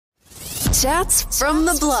Chats from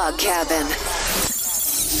the Blog Cabin.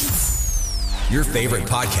 Your favorite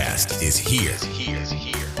podcast is here.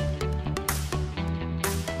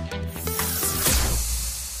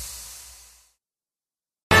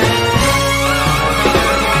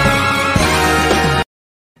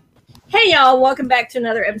 Hey y'all, welcome back to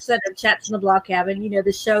another episode of Chats from the Blog Cabin. You know,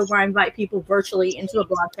 the show where I invite people virtually into the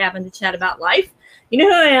blog cabin to chat about life. You know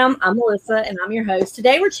who I am. I'm Melissa, and I'm your host.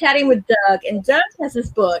 Today we're chatting with Doug, and Doug has this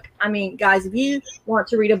book. I mean, guys, if you want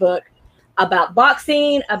to read a book about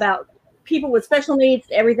boxing, about people with special needs,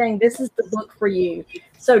 everything, this is the book for you.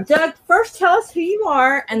 So, Doug, first tell us who you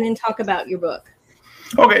are, and then talk about your book.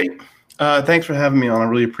 Okay. Thanks for having me on. I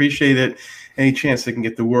really appreciate it. Any chance I can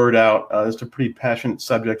get the word out. It's a pretty passionate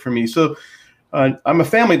subject for me. So I'm a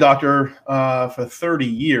family doctor for 30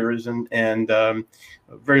 years, and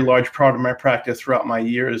a very large part of my practice throughout my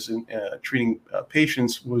years in treating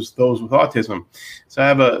patients was those with autism. So I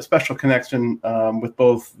have a special connection with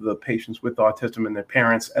both the patients with autism and their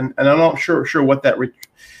parents. And I'm not sure what that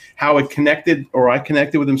how it connected, or I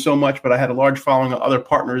connected with them so much, but I had a large following of other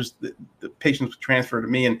partners that the patients would transfer to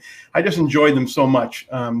me. And I just enjoyed them so much,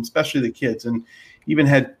 especially the kids, and even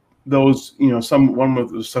had those, one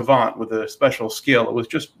with a savant with a special skill. It was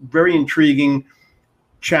just very intriguing,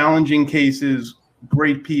 challenging cases,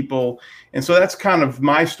 great people. And so that's kind of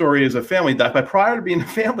my story as a family doc. But prior to being a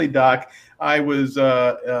family doc, I was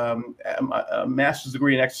a master's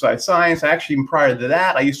degree in exercise science. Actually, even prior to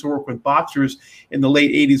that, I used to work with boxers in the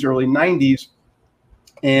late 80s, early 90s,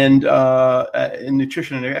 and in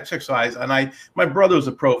nutrition and exercise. And my brother was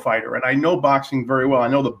a pro fighter, and I know boxing very well. I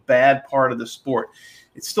know the bad part of the sport.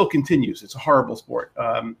 It still continues. It's a horrible sport.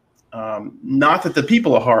 Not that the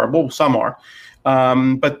people are horrible. Some are.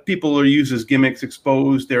 But people are used as gimmicks,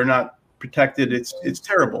 exposed. They're not protected. It's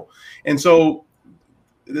terrible. And so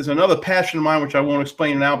there's another passion of mine, which I won't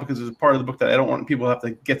explain now because it's a part of the book that I don't want people to have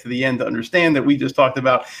to get to the end to understand, that we just talked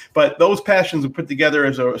about. But those passions were put together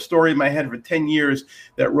as a story in my head for 10 years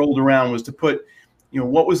that rolled around, was to put,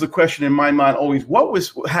 what was the question in my mind always?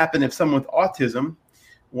 What happen if someone with autism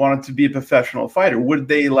wanted to be a professional fighter? Would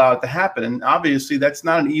they allow it to happen? And obviously that's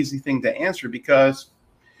not an easy thing to answer, because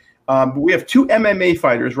we have 2 MMA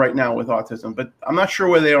fighters right now with autism, but I'm not sure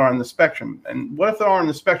where they are on the spectrum. And what if they are on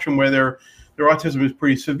the spectrum where their autism is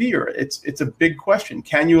pretty severe? It's a big question.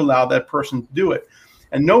 Can you allow that person to do it?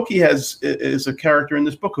 And Noki is a character in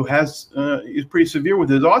this book who is pretty severe with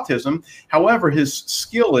his autism. However, his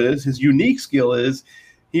unique skill is,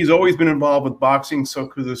 he's always been involved with boxing. So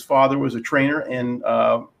because his father was a trainer,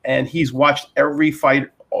 and he's watched every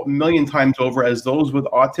fight a million times over, as those with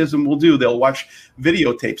autism will do. They'll watch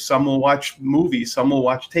videotapes. Some will watch movies. Some will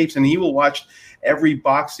watch tapes. And he will watch every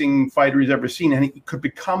boxing fighter he's ever seen, and he could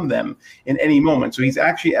become them in any moment. So he's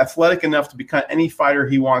actually athletic enough to become any fighter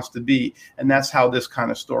he wants to be. And that's how this kind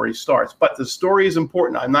of story starts. But the story is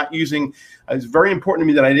important. It's very important to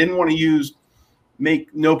me that I didn't want to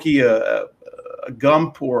make Noki a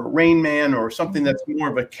Gump or a Rain Man or something that's more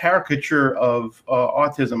of a caricature of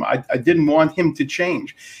autism. I didn't want him to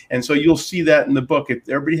change. And so you'll see that in the book.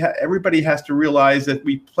 Everybody has to realize that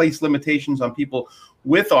we place limitations on people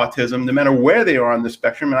with autism, no matter where they are on the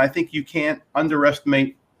spectrum. And I think you can't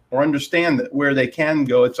underestimate or understand that where they can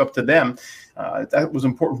go. It's up to them. That was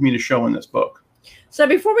important for me to show in this book. So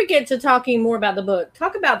before we get to talking more about the book,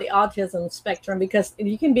 talk about the autism spectrum, because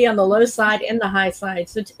you can be on the low side and the high side.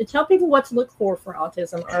 So tell people what to look for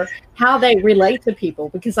autism, or how they relate to people,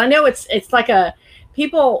 because I know it's like I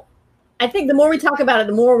think the more we talk about it,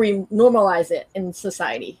 the more we normalize it in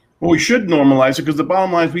society. Well, we should normalize it, because the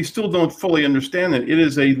bottom line is we still don't fully understand it. It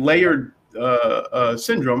is a layered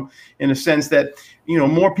syndrome, in a sense that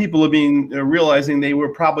more people are realizing they were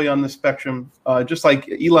probably on the spectrum, just like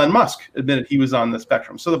Elon Musk admitted he was on the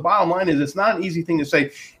spectrum. So the bottom line is, it's not an easy thing to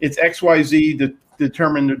say it's XYZ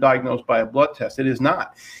determined or diagnosed by a blood test. It is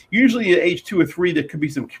not. Usually at age 2 or 3, there could be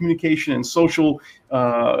some communication and social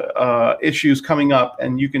issues coming up,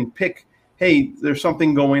 and you can pick, hey, there's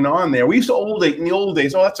something going on there. We used to in the old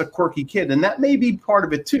days, oh, that's a quirky kid. And that may be part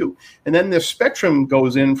of it too. And then the spectrum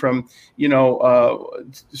goes in from,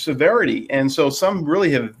 severity. And so some really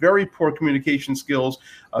have very poor communication skills,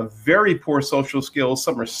 very poor social skills.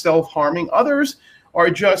 Some are self-harming. Others are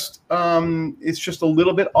just, it's just a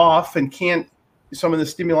little bit off, and some of the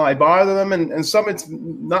stimuli bother them, and some it's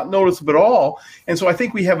not noticeable at all. And so I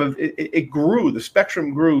think we have the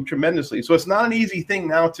spectrum grew tremendously. So it's not an easy thing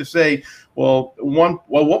now to say, what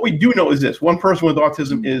we do know is this: one person with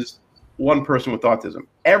autism is one person with autism.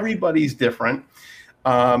 Everybody's different.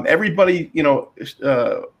 Everybody,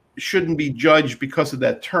 shouldn't be judged because of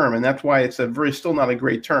that term. And that's why it's still not a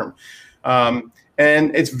great term.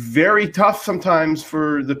 And it's very tough sometimes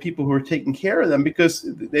for the people who are taking care of them, because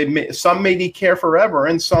some may need care forever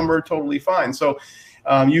and some are totally fine. So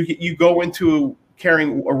you go into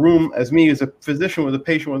carrying a room, as me as a physician with a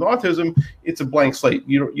patient with autism, it's a blank slate.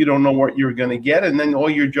 You don't know what you're going to get, and then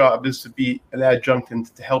all your job is to be an adjunct and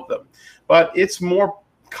to help them. But it's more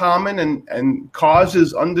common and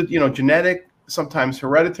causes under genetic, sometimes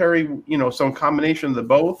hereditary, some combination of the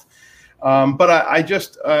both. But I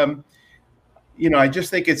just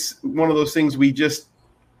think it's one of those things we just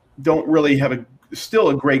don't really have still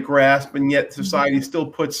a great grasp, and yet society still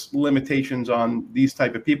puts limitations on these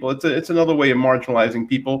type of people. It's another way of marginalizing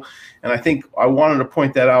people, and I think I wanted to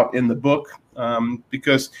point that out in the book,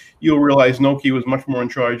 because you'll realize Noki was much more in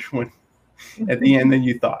charge at the end than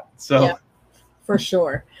you thought. So, yeah, for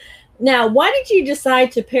sure. Now, why did you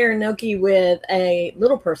decide to pair Noki with a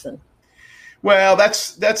little person? Well,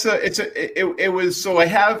 it was so I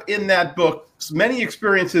have in that book many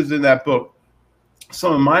experiences in that book.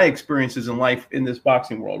 Some of my experiences in life in this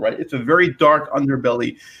boxing world, right? It's a very dark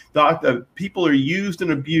underbelly. People are used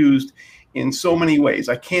and abused in so many ways.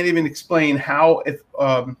 I can't even explain how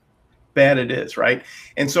bad it is, right?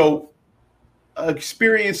 And so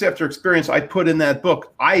experience after experience I put in that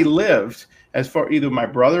book, I lived, as far either my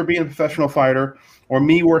brother being a professional fighter or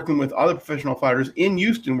me working with other professional fighters in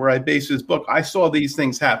Houston, where I based this book. I saw these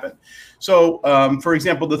things happen. So, for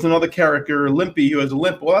example, there's another character, Limpy, who has a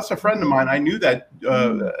limp. Well, that's a friend of mine. I knew that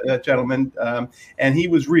gentleman, and he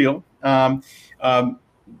was real.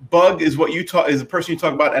 Bug is the person you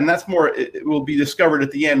talk about, and that's more. It will be discovered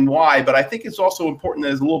at the end why. But I think it's also important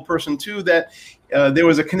as a little person too that there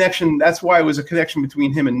was a connection. That's why it was a connection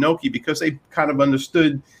between him and Noki, because they kind of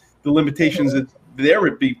understood the limitations that they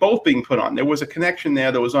were both being put on. There was a connection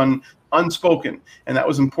there that was unspoken, and that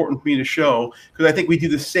was important for me to show, because I think we do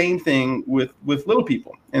the same thing with little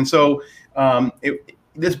people. And so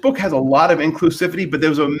this book has a lot of inclusivity, but there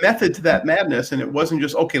was a method to that madness, and it wasn't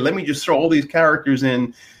just, okay, let me just throw all these characters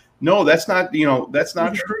in. No, that's not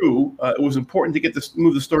true. It was important to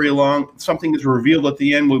move the story along. Something is revealed at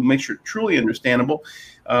the end. We'll make sure it's truly understandable.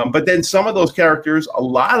 But then some of those characters, a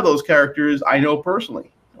lot of those characters, I know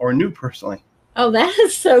personally or knew personally. Oh, that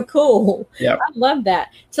is so cool. Yeah, I love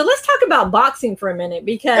that. So let's talk about boxing for a minute,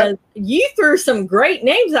 because you threw some great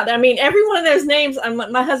names out there. I mean, every one of those names,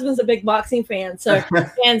 my husband's a big boxing fan. So,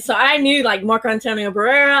 and so I knew like Marco Antonio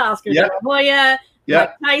Barrera, Oscar De La Hoya,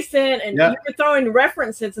 Mike Tyson, and you were throwing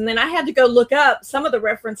references. And then I had to go look up some of the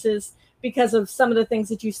references because of some of the things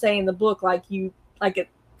that you say in the book.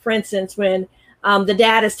 For instance, when the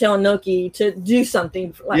dad is telling Noki to do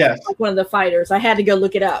something like one of the fighters, I had to go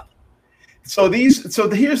look it up. So here's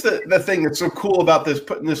the thing that's so cool about this,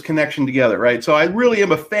 putting this connection together, right? So I really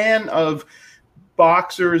am a fan of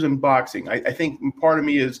boxers and boxing. I think part of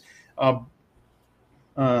me is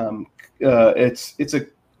it's a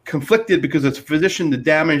conflicted, because it's a physician, the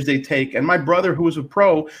damage they take. And my brother, who was a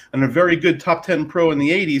pro and a very good top 10 pro in the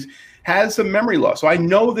 80s, has some memory loss. So I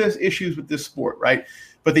know there's issues with this sport, right?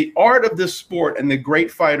 But the art of this sport and the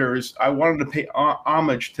great fighters, I wanted to pay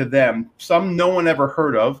homage to them. Some no one ever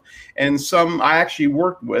heard of, and some I actually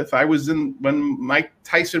worked with. I was when Mike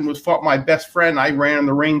Tyson fought my best friend, I ran in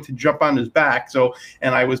the ring to jump on his back.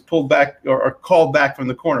 And I was pulled back or called back from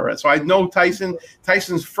the corner. So I know Tyson.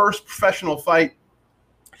 Tyson's first professional fight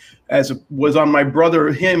was on my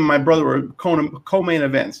brother. My brother were co-main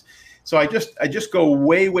events. So I just go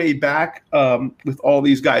way back with all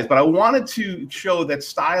these guys. But I wanted to show that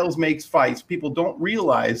styles makes fights. People don't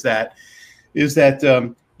realize that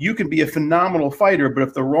you can be a phenomenal fighter, but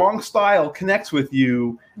if the wrong style connects with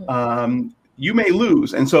you, you may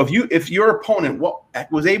lose. And so if your opponent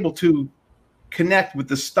was able to connect with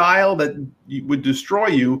the style that would destroy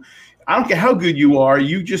you, I don't care how good you are,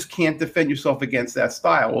 you just can't defend yourself against that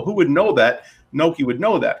style. Well, who would know that? Noki would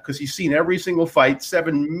know that, because he's seen every single fight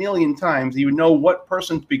 7 million times. He would know what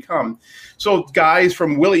person to become. So guys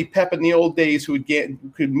from Willie Pep in the old days who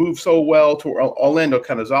could move so well, to Orlando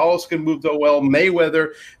Canizales could move so well,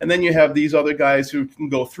 Mayweather, and then you have these other guys who can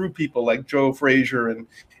go through people like Joe Frazier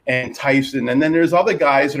and Tyson, and then there's other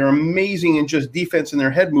guys that are amazing in just defense and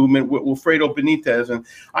their head movement with Wilfredo Benitez. And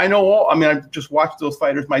I know I've just watched those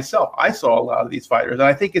fighters myself. I saw a lot of these fighters, and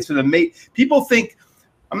I think it's an amazing. People think.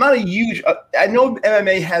 I'm not a huge. I know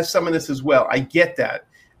MMA has some of this as well. I get that,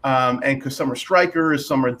 and because some are strikers,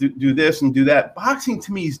 some are do this and do that. Boxing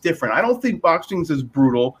to me is different. I don't think boxing is as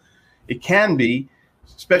brutal. It can be,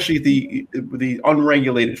 especially the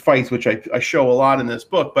unregulated fights, which I show a lot in this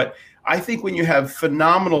book. But I think when you have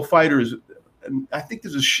phenomenal fighters, I think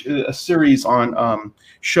there's a series on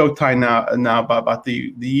Showtime now about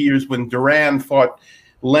the years when Duran fought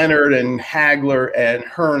Leonard and Hagler and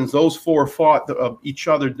Hearns, those four fought each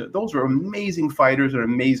other. Those were amazing fighters and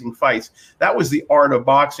amazing fights. That was the art of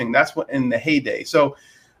boxing. That's what in the heyday. So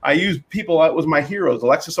I used people that was my heroes.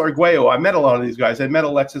 Alexis Arguello. I met a lot of these guys. I met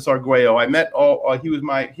Alexis Arguello. I met he was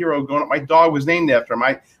my hero growing up. My dog was named after him.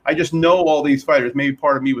 I just know all these fighters. Maybe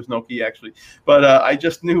part of me was Noki actually, but I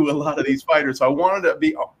just knew a lot of these fighters. So I wanted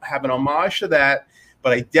to have an homage to that.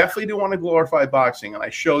 But I definitely do want to glorify boxing, and I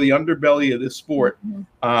show the underbelly of this sport,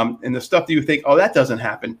 and the stuff that you think, oh, that doesn't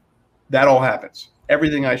happen. That all happens.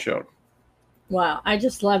 Everything I showed. Wow, I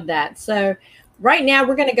just love that. So right now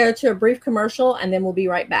we're going to go to a brief commercial, and then we'll be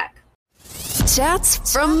right back.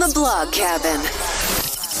 Chats from the Blog Cabin.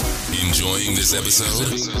 Enjoying this episode?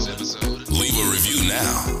 Leave a review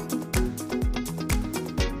now.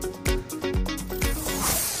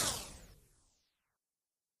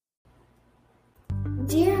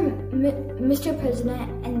 Dear Mr.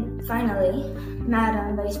 President and finally,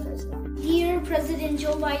 Madam Vice President. Dear President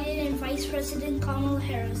Joe Biden and Vice President Kamala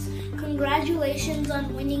Harris, congratulations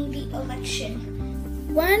on winning the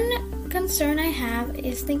election. One concern I have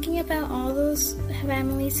is thinking about all those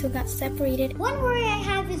families who got separated. One worry I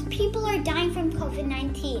have is people are dying from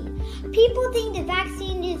COVID-19. People think the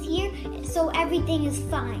vaccine is here, so everything is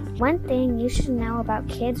fine. One thing you should know about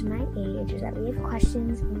kids my age is that we have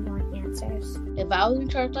questions and want answers. If I was in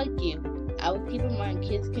charge like you, I would keep in mind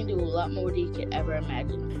kids can do a lot more than you could ever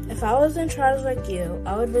imagine. If I was in charge like you,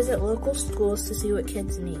 I would visit local schools to see what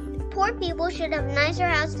kids need. Poor people should have nicer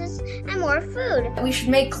houses and more food. We should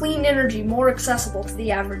make clean energy more accessible to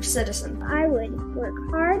the average citizen. I would work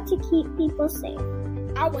hard to keep people safe.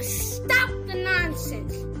 I would stop the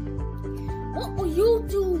nonsense. What will you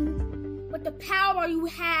do with the power you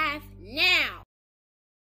have now?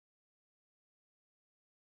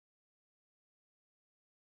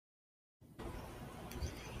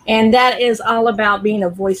 And that is all about being a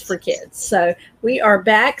voice for kids. So we are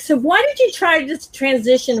back. So why did you try to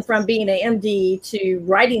transition from being an MD to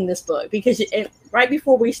writing this book? Because right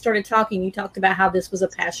before we started talking, you talked about how this was a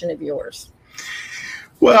passion of yours.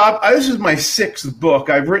 Well, this is my sixth book.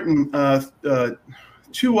 I've written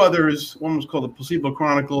two others. One was called The Placebo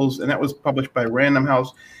Chronicles, and that was published by Random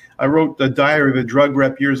House. I wrote The Diary of a Drug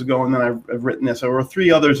Rep years ago, and then I've written this. I wrote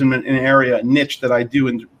three others in an area, a niche that I do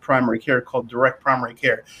in primary care called direct primary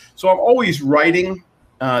care. So I'm always writing.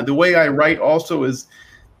 The way I write also is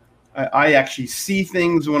I actually see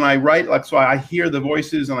things when I write. Like, so I hear the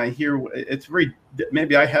voices and I hear it's very,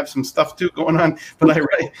 maybe I have some stuff too going on, but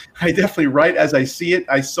I definitely write as I see it.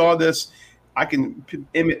 I saw this. I can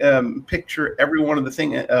picture every one of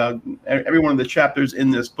every one of the chapters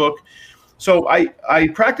in this book. So I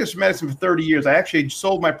practiced medicine for 30 years. I actually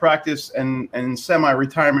sold my practice and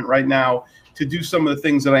semi-retirement right now to do some of the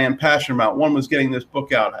things that I am passionate about. One was getting this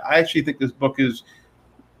book out. I actually think this book is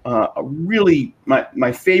really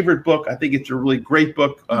my favorite book. I think it's a really great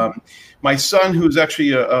book. My son, who's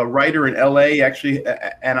actually a writer in LA, actually,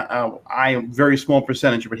 and I am a very small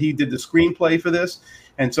percentage, but he did the screenplay for this.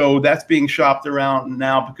 And so that's being shopped around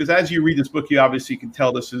now because as you read this book, you obviously can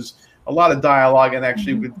tell this is a lot of dialogue and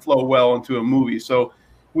actually would flow well into a movie. So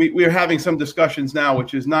we're having some discussions now,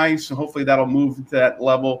 which is nice. And hopefully that'll move to that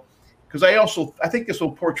level. Because I think this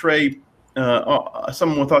will portray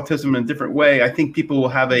someone with autism in a different way. I think people will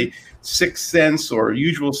have a sixth sense or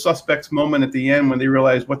usual suspects moment at the end when they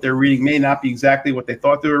realize what they're reading may not be exactly what they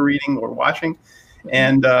thought they were reading or watching.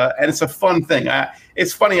 And it's a fun thing.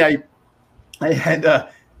 It's funny. I had,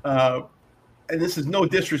 and this is no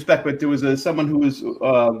disrespect, but there was someone who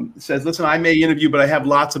says, listen, I may interview, but I have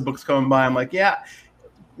lots of books coming by. I'm like, yeah,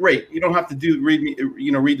 great. You don't have to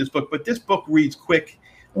read this book, but this book reads quick.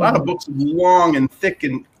 A lot of books are long and thick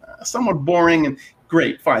and somewhat boring and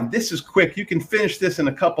great. Fine. This is quick. You can finish this in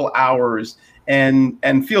a couple hours and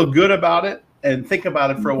feel good about it and think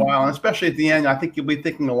about it for a while. And especially at the end, I think you'll be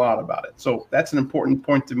thinking a lot about it. So that's an important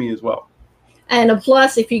point to me as well. And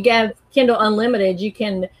plus, if you get Kindle Unlimited, you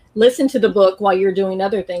can listen to the book while you're doing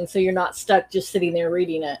other things, so you're not stuck just sitting there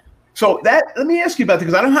reading it. So let me ask you about that,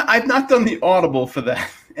 because I've not done the Audible for that,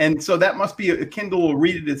 and so that must be a Kindle will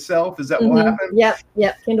read it itself. Is that what will happen?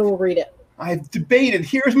 Yep. Kindle will read it. I've debated.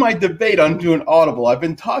 Here's my debate on doing Audible. I've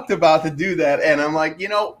been talked about to do that, and I'm like,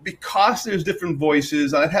 because there's different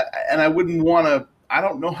voices, and I wouldn't want to. I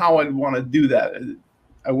don't know how I'd want to do that.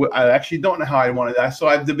 I actually don't know how I want to. So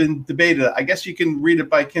I've been debated. I guess you can read it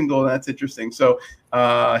by Kindle, and that's interesting. So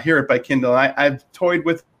hear it by Kindle. I've toyed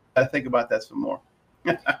with. I think about that some more.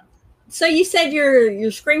 So you said your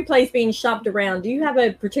screenplay is being shopped around. Do you have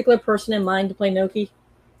a particular person in mind to play Noki?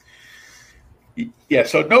 Yeah,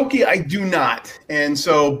 so Noki, I do not. And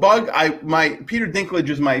so Bug, Peter Dinklage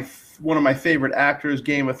is one of my favorite actors,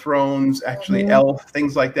 Game of Thrones, actually Elf,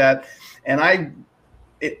 things like that. And I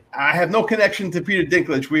have no connection to Peter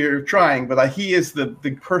Dinklage. We're trying, but he is the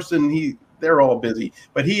person. They're all busy,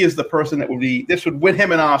 but he is the person that this would win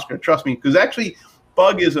him an Oscar. Trust me, because actually,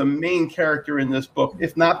 Bug is a main character in this book,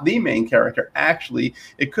 if not the main character. Actually,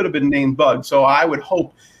 it could have been named Bug. So I would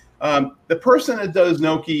hope the person that does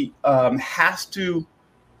Noki has to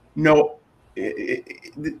know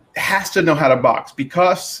how to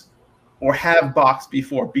box or have boxed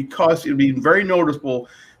before, because it'd be very noticeable.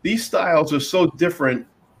 These styles are so different.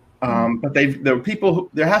 But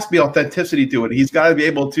there has to be authenticity to it. He's got to be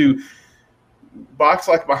able to box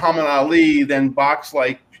like Muhammad Ali, then box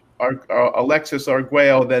like Alexis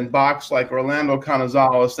Arguello, then box like Orlando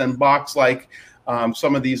Canizales, then box like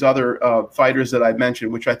some of these other fighters that I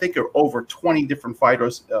mentioned, which I think are over 20 different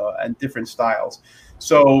fighters and different styles.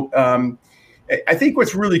 So I think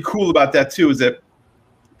what's really cool about that too is that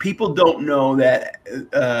people don't know that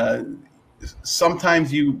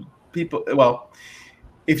sometimes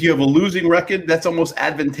if you have a losing record, that's almost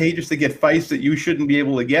advantageous to get fights that you shouldn't be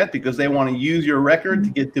able to get, because they want to use your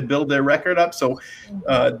record to build their record up. So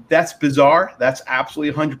that's bizarre. That's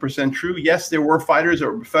absolutely 100% true. Yes, there were fighters that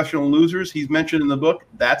were professional losers. He's mentioned in the book.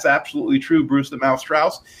 That's absolutely true. Bruce the Mouse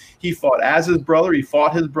Strauss. He fought as his brother. He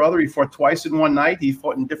fought his brother. He fought twice in one night. He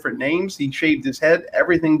fought in different names. He shaved his head.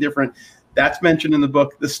 Everything different. That's mentioned in the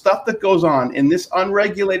book. The stuff that goes on in this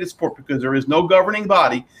unregulated sport, because there is no governing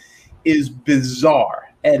body, is bizarre.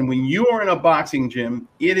 And when you are in a boxing gym,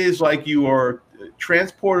 it is like you are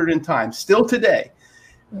transported in time. Still today,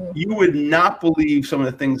 you would not believe some of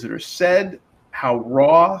the things that are said, how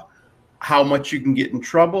raw, how much you can get in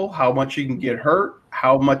trouble, how much you can get hurt,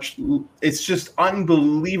 how much. It's just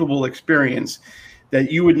unbelievable experience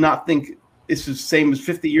that you would not think it's the same as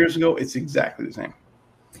 50 years ago. It's exactly the same.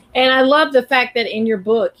 And I love the fact that in your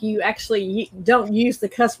book, you actually don't use the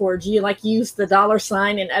cuss words. You use the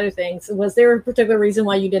 $sign and other things. Was there a particular reason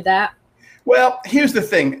why you did that? Well, here's the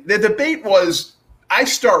thing. The debate was, I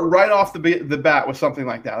start right off the bat with something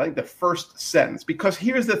like that. I think the first sentence, because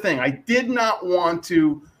here's the thing. I did not want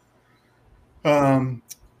to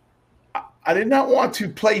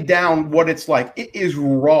play down what it's like. It is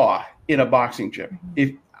raw in a boxing gym.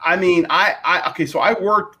 So I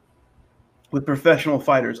worked with professional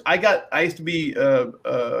fighters. I used to be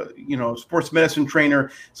sports medicine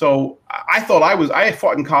trainer. So I thought I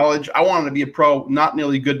fought in college. I wanted to be a pro, not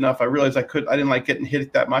nearly good enough. I realized I didn't like getting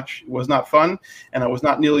hit that much. It was not fun. And I was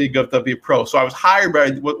not nearly good enough to be a pro. So I was hired by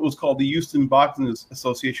what was called the Houston Boxing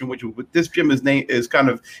Association, which this gym is kind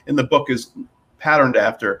of in the book is patterned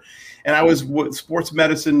after. And I was with sports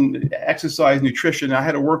medicine, exercise, nutrition. I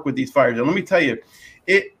had to work with these fighters. And let me tell you,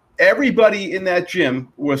 everybody in that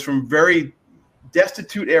gym was from very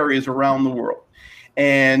destitute areas around the world,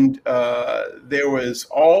 and there was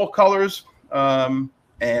all colors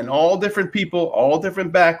and all different people, all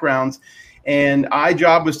different backgrounds, and my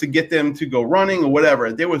job was to get them to go running or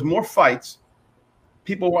whatever. There was more fights,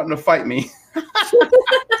 people wanting to fight me.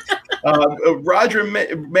 Roger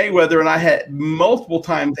Mayweather and I had multiple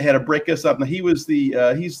times they had to break us up. Now he's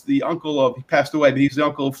the uncle of, he passed away, but he's the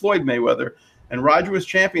uncle of Floyd Mayweather. And Roger was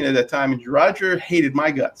champion at that time, and Roger hated my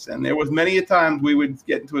guts. And there was many a time we would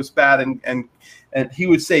get into a spat, and he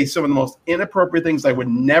would say some of the most inappropriate things I would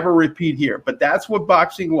never repeat here. But that's what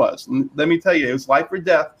boxing was. And let me tell you, it was life or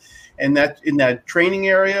death, and that in that training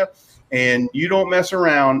area, and you don't mess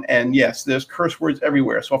around. And yes, there's curse words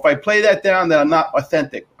everywhere. So if I play that down, then I'm not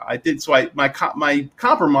authentic. I did. So my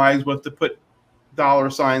compromise was to put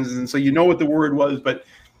 $signs, and so you know what the word was, but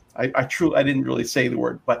I didn't really say the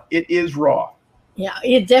word, but it is raw. Yeah,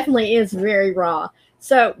 it definitely is very raw.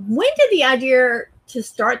 So when did the idea to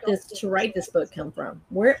write this book come from?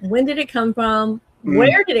 When did it come from?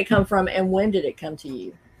 Where did it come from? And when did it come to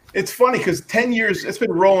you? It's funny because 10 years, it's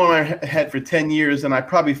been rolling in my head for 10 years, and I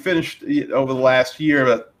probably finished it over the last year.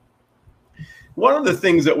 But one of the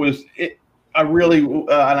things that was, and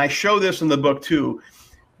I show this in the book too,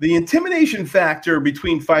 the intimidation factor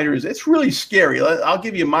between fighters, it's really scary. I'll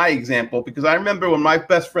give you my example, because I remember when my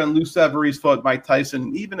best friend Lou Savarese fought Mike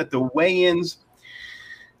Tyson, even at the weigh-ins,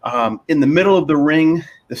 in the middle of the ring,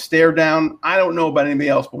 the stare down, I don't know about anybody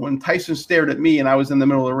else, but when Tyson stared at me and I was in the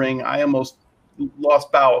middle of the ring, I almost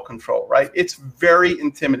lost bowel control, right? It's very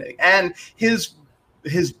intimidating. And his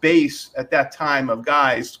base at that time of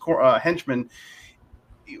guys, henchmen,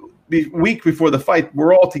 week before the fight,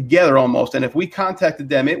 we're all together almost, and if we contacted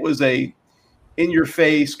them, it was a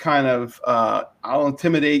in-your-face kind of I'll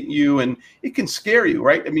intimidate you, and it can scare you,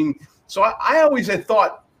 right? I mean, so I always had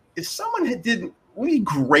thought, if someone wouldn't be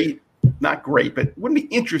great, not great, but wouldn't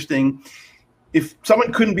be interesting if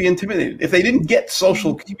someone couldn't be intimidated, if they didn't get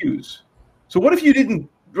social cues. So what if you didn't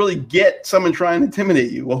really get someone trying to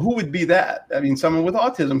intimidate you? Well, who would be that? I mean, someone with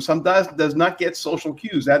autism does not get social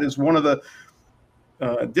cues. That is one of the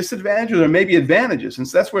disadvantages or maybe advantages. And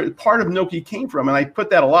so that's where part of Noki came from. And I put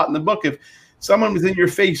that a lot in the book. If someone was in your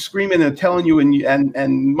face screaming and telling you and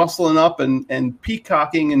muscling up and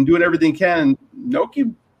peacocking and doing everything he can,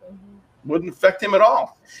 Noki wouldn't affect him at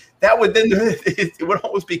all. That would then, it would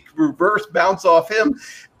almost be reverse bounce off him.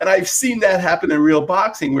 And I've seen that happen in real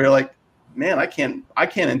boxing where like, man, I can't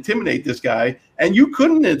intimidate this guy. And you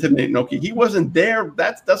couldn't intimidate Noki. He wasn't there.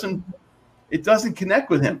 It doesn't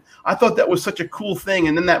connect with him. I thought that was such a cool thing.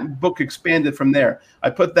 And then that book expanded from there.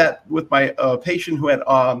 I put that with my patient who had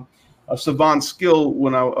a savant skill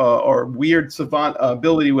or weird savant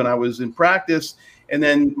ability when I was in practice. And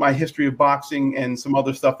then my history of boxing and some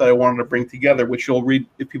other stuff that I wanted to bring together, which you'll read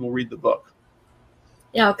if people read the book.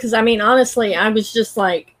 Yeah, because I mean, honestly, I was just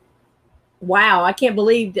like, wow, I can't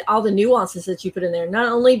believe all the nuances that you put in there. Not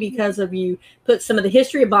only because of you put some of the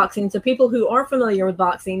history of boxing, so people who aren't familiar with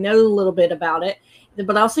boxing know a little bit about it,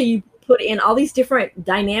 but also you put in all these different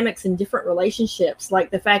dynamics and different relationships,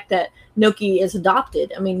 like the fact that Noki is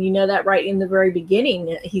adopted. I mean, you know that right in the very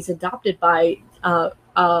beginning, he's adopted by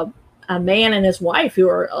a man and his wife who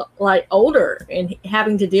are like older and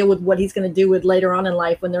having to deal with what he's going to do with later on in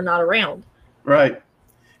life when they're not around. Right.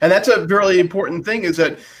 And that's a really important thing, is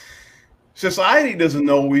that society doesn't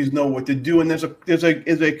always know what to do. And there's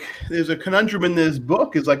a conundrum in this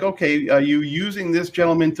book. It's like, okay, are you using this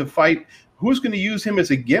gentleman to fight? Who's going to use him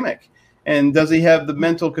as a gimmick? And does he have the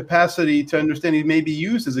mental capacity to understand he may be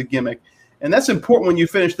used as a gimmick? And that's important when you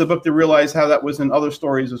finish the book to realize how that was in other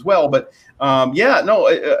stories as well. But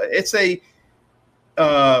it's the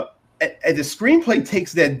screenplay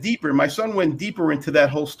takes that deeper. My son went deeper into that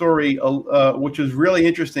whole story, which was really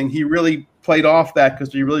interesting. He really played off that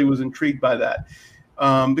because he really was intrigued by that.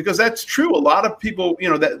 Because that's true. A lot of people,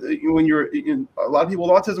 that when you're in, a lot of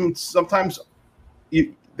people with autism, sometimes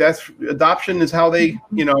that's adoption is how they,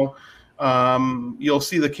 you'll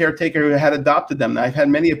see the caretaker who had adopted them. I've had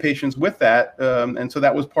many patients with that. And so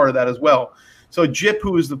that was part of that as well. So Jip,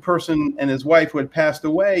 who is the person, and his wife who had passed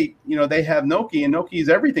away, they have Noki, and Noki is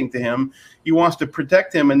everything to him. He wants to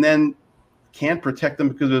protect him and then can't protect him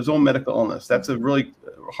because of his own medical illness. That's a really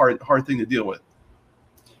hard thing to deal with.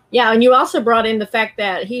 Yeah. And you also brought in the fact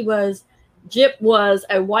that Jip was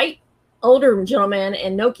a white older gentleman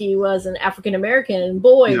and Noki was an African-American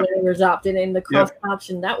boy when he was adopted, and the cross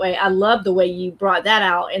option that way. I love the way you brought that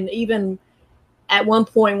out. And even at one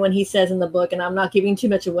point when he says in the book, and I'm not giving too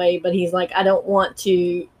much away, but he's like, I don't want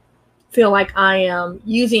to feel like I am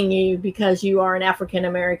using you because you are an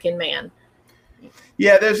African-American man.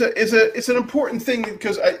 Yeah, it's an important thing,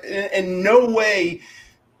 because in no way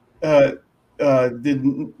did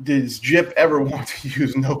Jip ever want to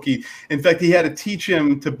use Noki. In fact, he had to teach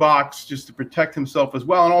him to box just to protect himself as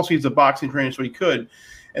well. And also he's a boxing trainer, so he could.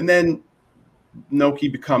 And then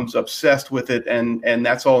Noki becomes obsessed with it, and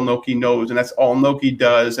that's all Noki knows, and that's all Noki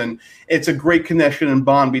does. And it's a great connection and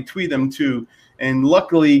bond between them two. And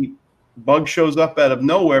luckily, Bug shows up out of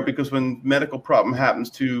nowhere, because when medical problem happens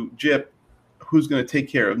to Jip, who's going to take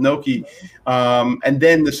care of Noki? And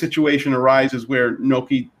then the situation arises where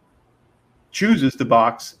Noki chooses to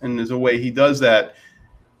box, and there's a way he does that.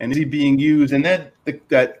 And is he being used? And then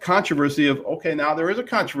that controversy of, okay, now there is a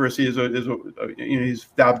controversy. His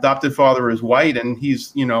adopted father is white, and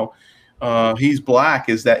he's black.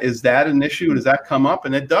 Is that an issue? Does that come up?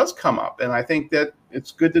 And it does come up. And I think that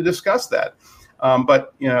it's good to discuss that.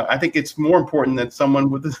 But I think it's more important that someone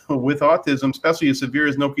with autism, especially as severe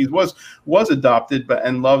as Noki's was adopted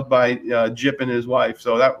and loved by Jip and his wife.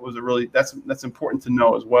 So that was that's important to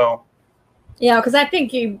know as well. Yeah, because I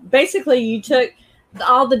think you took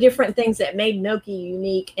all the different things that made Noki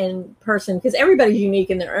unique in person, because everybody's unique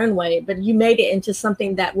in their own way, but you made it into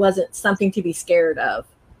something that wasn't something to be scared of.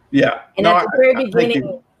 Yeah. And at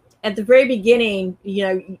the very beginning,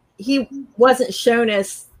 he wasn't shown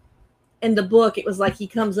as in the book. It was like he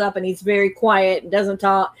comes up and he's very quiet and doesn't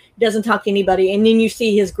talk to anybody. And then you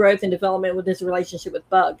see his growth and development with his relationship with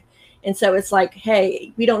Bug. And so it's like,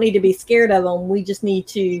 hey, we don't need to be scared of him. We just need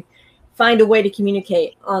to find a way to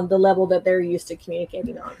communicate on the level that they're used to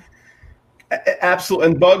communicating on. Absolutely.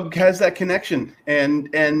 And Bug has that connection. And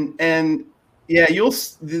yeah,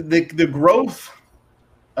 the growth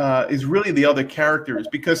is really the other characters,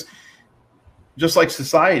 because just like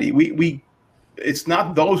society, it's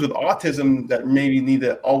not those with autism that maybe need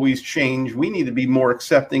to always change. We need to be more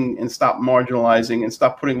accepting and stop marginalizing and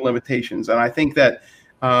stop putting limitations. And I think that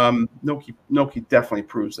Noki definitely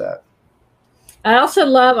proves that. I also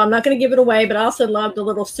love, I'm not going to give it away, but I also love the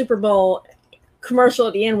little Super Bowl commercial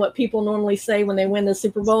at the end, what people normally say when they win the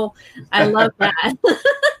Super Bowl. I love that.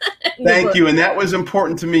 Thank you. And that was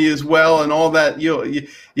important to me as well. And all that,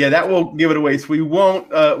 yeah, that will give it away. So we won't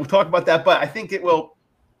we'll talk about that, but I think it will.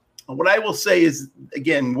 What I will say is,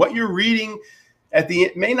 again, what you're reading at the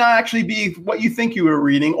end may not actually be what you think you were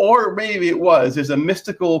reading, or maybe it was. There's a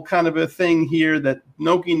mystical kind of a thing here that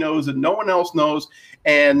Noki knows that no one else knows,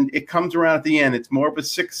 and it comes around at the end. It's more of a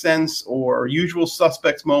sixth sense or usual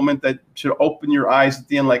suspects moment that should open your eyes at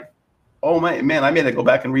the end, like, oh man, I may have to go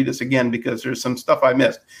back and read this again because there's some stuff I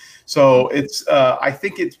missed. So it's I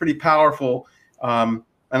think it's pretty powerful, and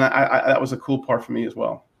I that was a cool part for me as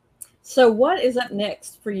well. So what is up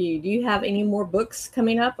next for you? Do you have any more books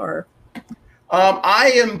coming up, or?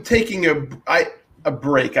 I am taking a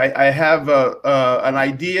break. I have an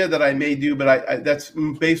idea that I may do, but that's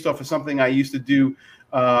based off of something I used to do.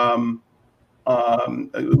 What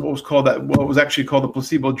was actually called the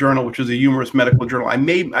Placebo Journal, which is a humorous medical journal. I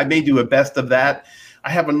may do a best of that. I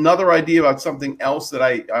have another idea about something else that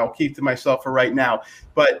I'll keep to myself for right now.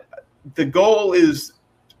 But the goal is,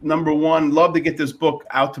 number one, love to get this book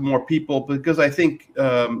out to more people, because I think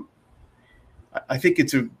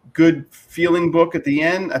it's a good feeling book at the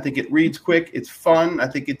end. I think it reads quick. It's fun. I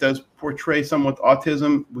think it does portray someone with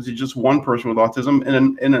autism, which is just one person with autism,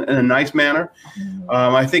 in a nice manner.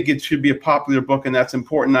 I think it should be a popular book, and that's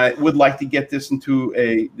important. I would like to get this into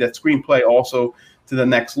that screenplay also to the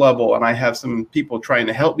next level, and I have some people trying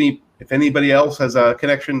to help me. If anybody else has a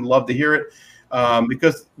connection, love to hear it.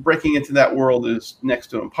 Because breaking into that world is next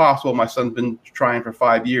to impossible. My son's been trying for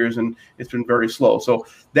 5 years, and it's been very slow. So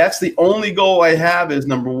that's the only goal I have, is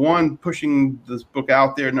number one, pushing this book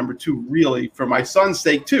out there. Number two, really for my son's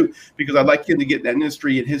sake too, because I'd like him to get in that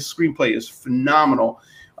industry, and his screenplay is phenomenal.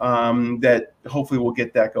 That hopefully we'll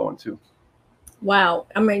get that going too. Wow.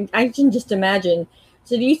 I mean, I can just imagine.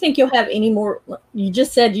 So do you think you'll have any more? You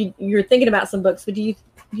just said you're thinking about some books, but do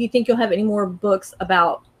you think you'll have any more books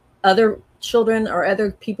about other children or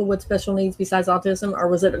other people with special needs besides autism, or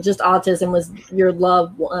was it just autism was your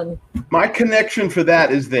loved one? My connection for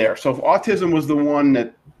that is there. So if autism was the one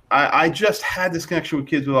that I just had this connection with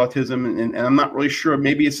kids with autism, and I'm not really sure.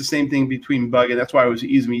 Maybe it's the same thing between Bug, and that's why it was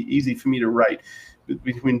easy for me to write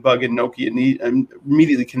between Bug and Noki, and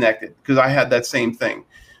immediately connected because I had that same thing.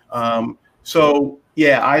 So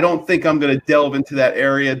yeah, I don't think I'm going to delve into that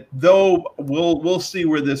area, though. We'll see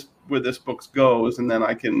where this book goes, and then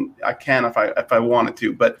I can if I wanted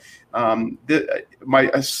to. But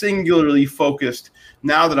I singularly focused,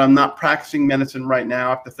 now that I'm not practicing medicine right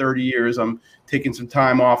now after 30 years, I'm taking some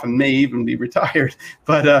time off and may even be retired.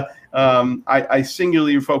 But I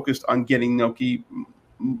singularly focused on getting Noki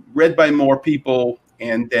read by more people,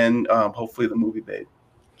 and then hopefully the movie made.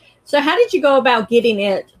 So how did you go about getting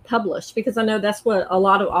it published? Because I know that's what a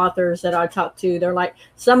lot of authors that I talk to, they're like,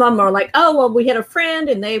 some of them are like, oh, well, we had a friend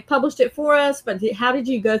and they published it for us. But how did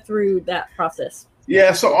you go through that process?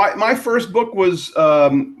 Yeah, so my first book was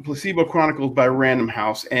Placebo Chronicles by Random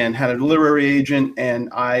House, and had a literary agent, and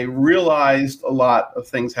I realized a lot of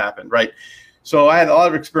things happened, right? So I had a lot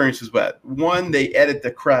of experiences with it. One, they edit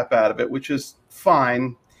the crap out of it, which is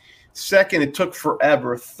fine. Second, it took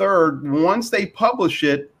forever. Third, once they publish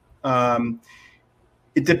it,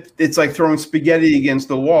 it's like throwing spaghetti against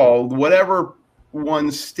the wall. Whatever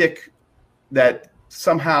one stick that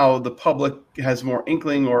somehow the public has more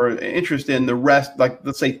inkling or interest in, the rest, like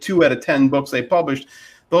let's say 2 out of 10 books they published,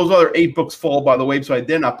 those other 8 books fall by the wayside.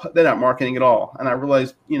 They're not marketing at all. And I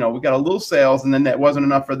realized, we got a little sales, and then that wasn't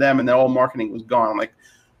enough for them, and then all marketing was gone. I'm like,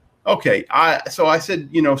 okay. So I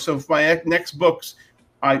said, so for my next books,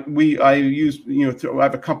 I use, I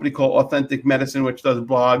have a company called Authentic Medicine, which does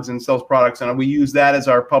blogs and sells products, and we use that as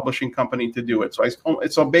our publishing company to do it. So it's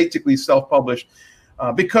basically self-published,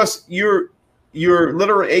 because your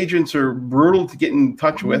literary agents are brutal to get in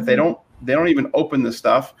touch with. They don't even open the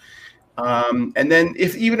stuff. And then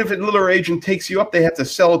even if a literary agent takes you up, they have to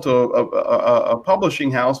sell it to a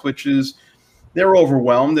publishing house, which is, they're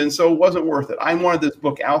overwhelmed, and so it wasn't worth it. I wanted this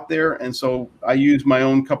book out there, and so I used my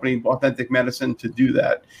own company, Authentic Medicine, to do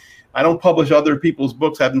that. I don't publish other people's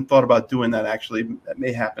books. I haven't thought about doing that, actually. That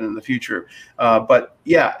may happen in the future. But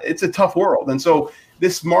yeah, it's a tough world. And so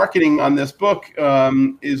this marketing on this book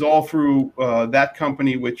is all through that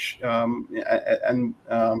company, which through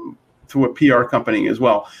a PR company as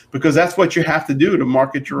well, because that's what you have to do to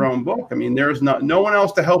market your own book. I mean, there's no one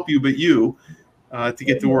else to help you but you to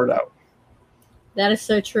get the word out. That is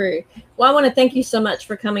so true. Well, I want to thank you so much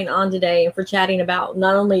for coming on today and for chatting about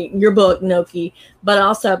not only your book, Noki, but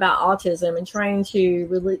also about autism and trying to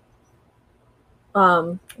really,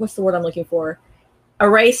 what's the word I'm looking for?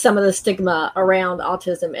 erase some of the stigma around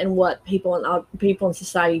autism and what people in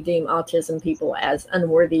society deem autism people as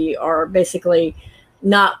unworthy or basically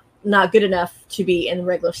not good enough to be in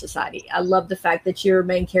regular society. I love the fact that your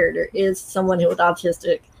main character is someone who with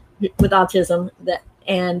autism,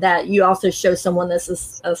 that you also show someone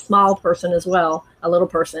that's a small person as well, a little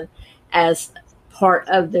person, as part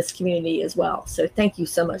of this community as well. So thank you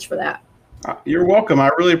so much for that. You're welcome. I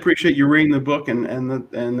really appreciate you reading the book,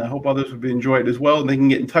 and I hope others would enjoy it as well. They can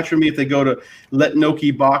get in touch with me if they go to Let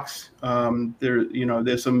Noki Box.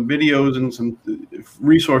 There's some videos and some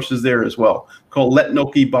resources there as well, called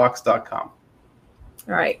letnokibox.com.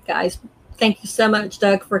 All right, guys. Thank you so much,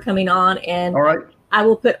 Doug, for coming on. And all right, I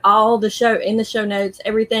will put all the show in the show notes,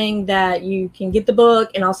 everything that you can get the book,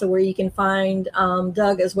 and also where you can find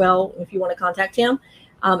Doug as well if you want to contact him.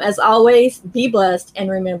 As always, be blessed, and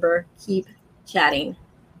remember, keep chatting.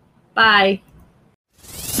 Bye.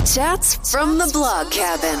 Chats from the Blog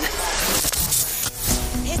Cabin.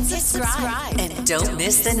 Hit subscribe and don't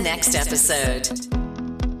miss the next episode.